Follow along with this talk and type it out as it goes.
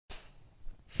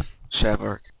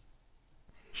Shavark.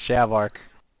 Shavark.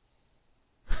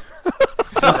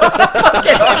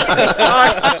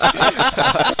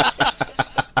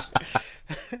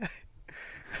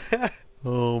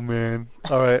 Oh man.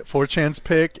 Alright, 4chan's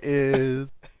pick is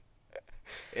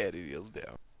Eddie kneels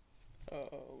down.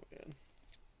 Oh man.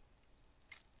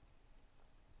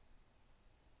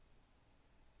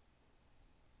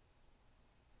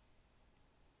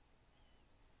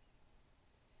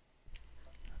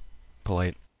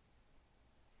 Polite.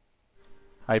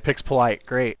 he picks Polite.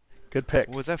 Great. Good pick.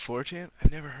 Was that 4chan?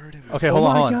 I've never heard him. Okay, hold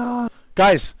on.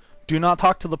 Guys, do not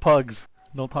talk to the pugs.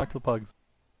 Don't talk to the pugs.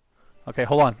 Okay,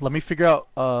 hold on. Let me figure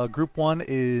out. Group 1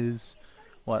 is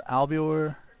what?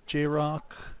 Albior,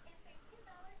 J-Rock,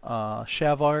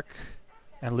 Shavark,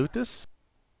 and Lutus?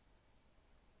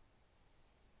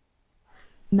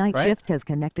 Night Right? shift has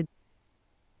connected.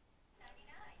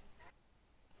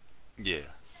 Yeah.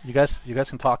 You guys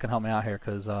can talk and help me out here,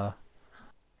 cause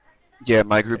Yeah,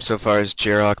 my group so far is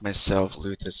Jarok, myself,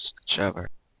 Luthus, Shavark.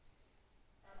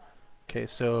 okay.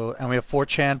 So and we have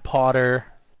 4chan, Potter,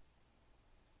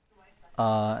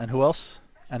 and who else?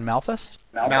 And Malthus?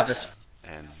 Malthus.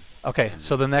 And Okay,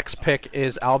 so the next pick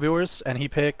is Albior's, and he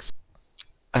picks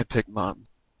I pick Mom.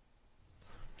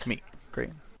 me.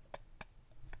 Great.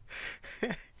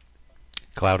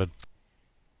 clouded.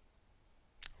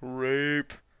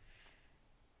 Rape.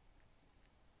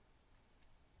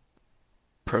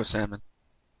 Pro Salmon.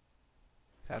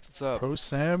 That's what's up. Pro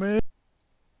Salmon.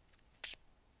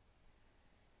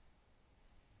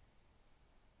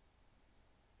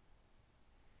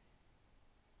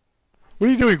 What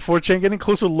are you doing, 4chan? Getting a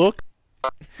closer look? I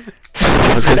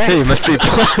was gonna say, you must be.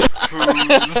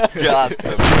 Who's got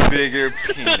the bigger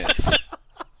penis?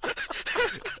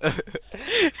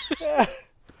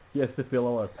 He has to feel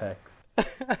all our pecs.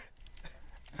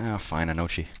 Oh, fine,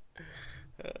 Anochi.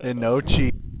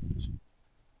 Inochi.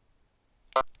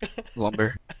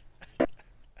 Lumber.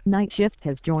 Night shift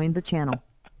has joined the channel.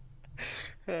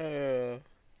 So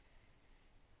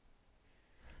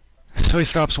he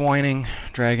stops whining,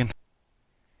 Dragon.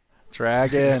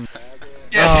 Dragon.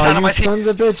 Yes, Oh, out of you my team. sons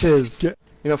of bitches! Get-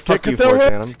 You know, fuck you, Cathilla.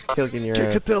 4chan. I'm kicking your Get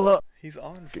ass. Cathilla. He's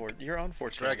on for. You're on for.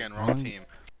 Dragon, wrong team.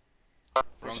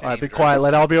 Wrong Alright, be team, quiet.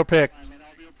 Let Albior pick.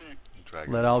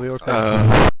 Dragon. Let Albior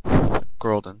pick.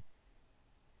 Grolden.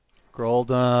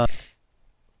 Grolden.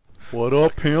 What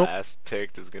up, pimp? Last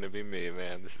picked is gonna be me,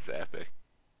 man. This is epic.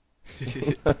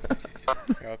 Here,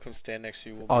 I'll come stand next to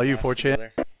you. We'll Oh, be you last 4chan?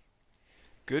 together.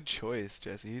 Good choice,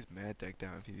 Jesse. He's mad decked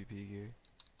out in PvP gear.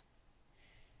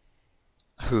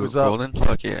 Who? Who's up? Golden?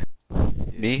 Fuck yeah.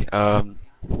 Me? No,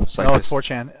 Cyclist. it's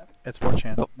 4chan. It's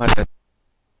 4chan. Oh, my bad.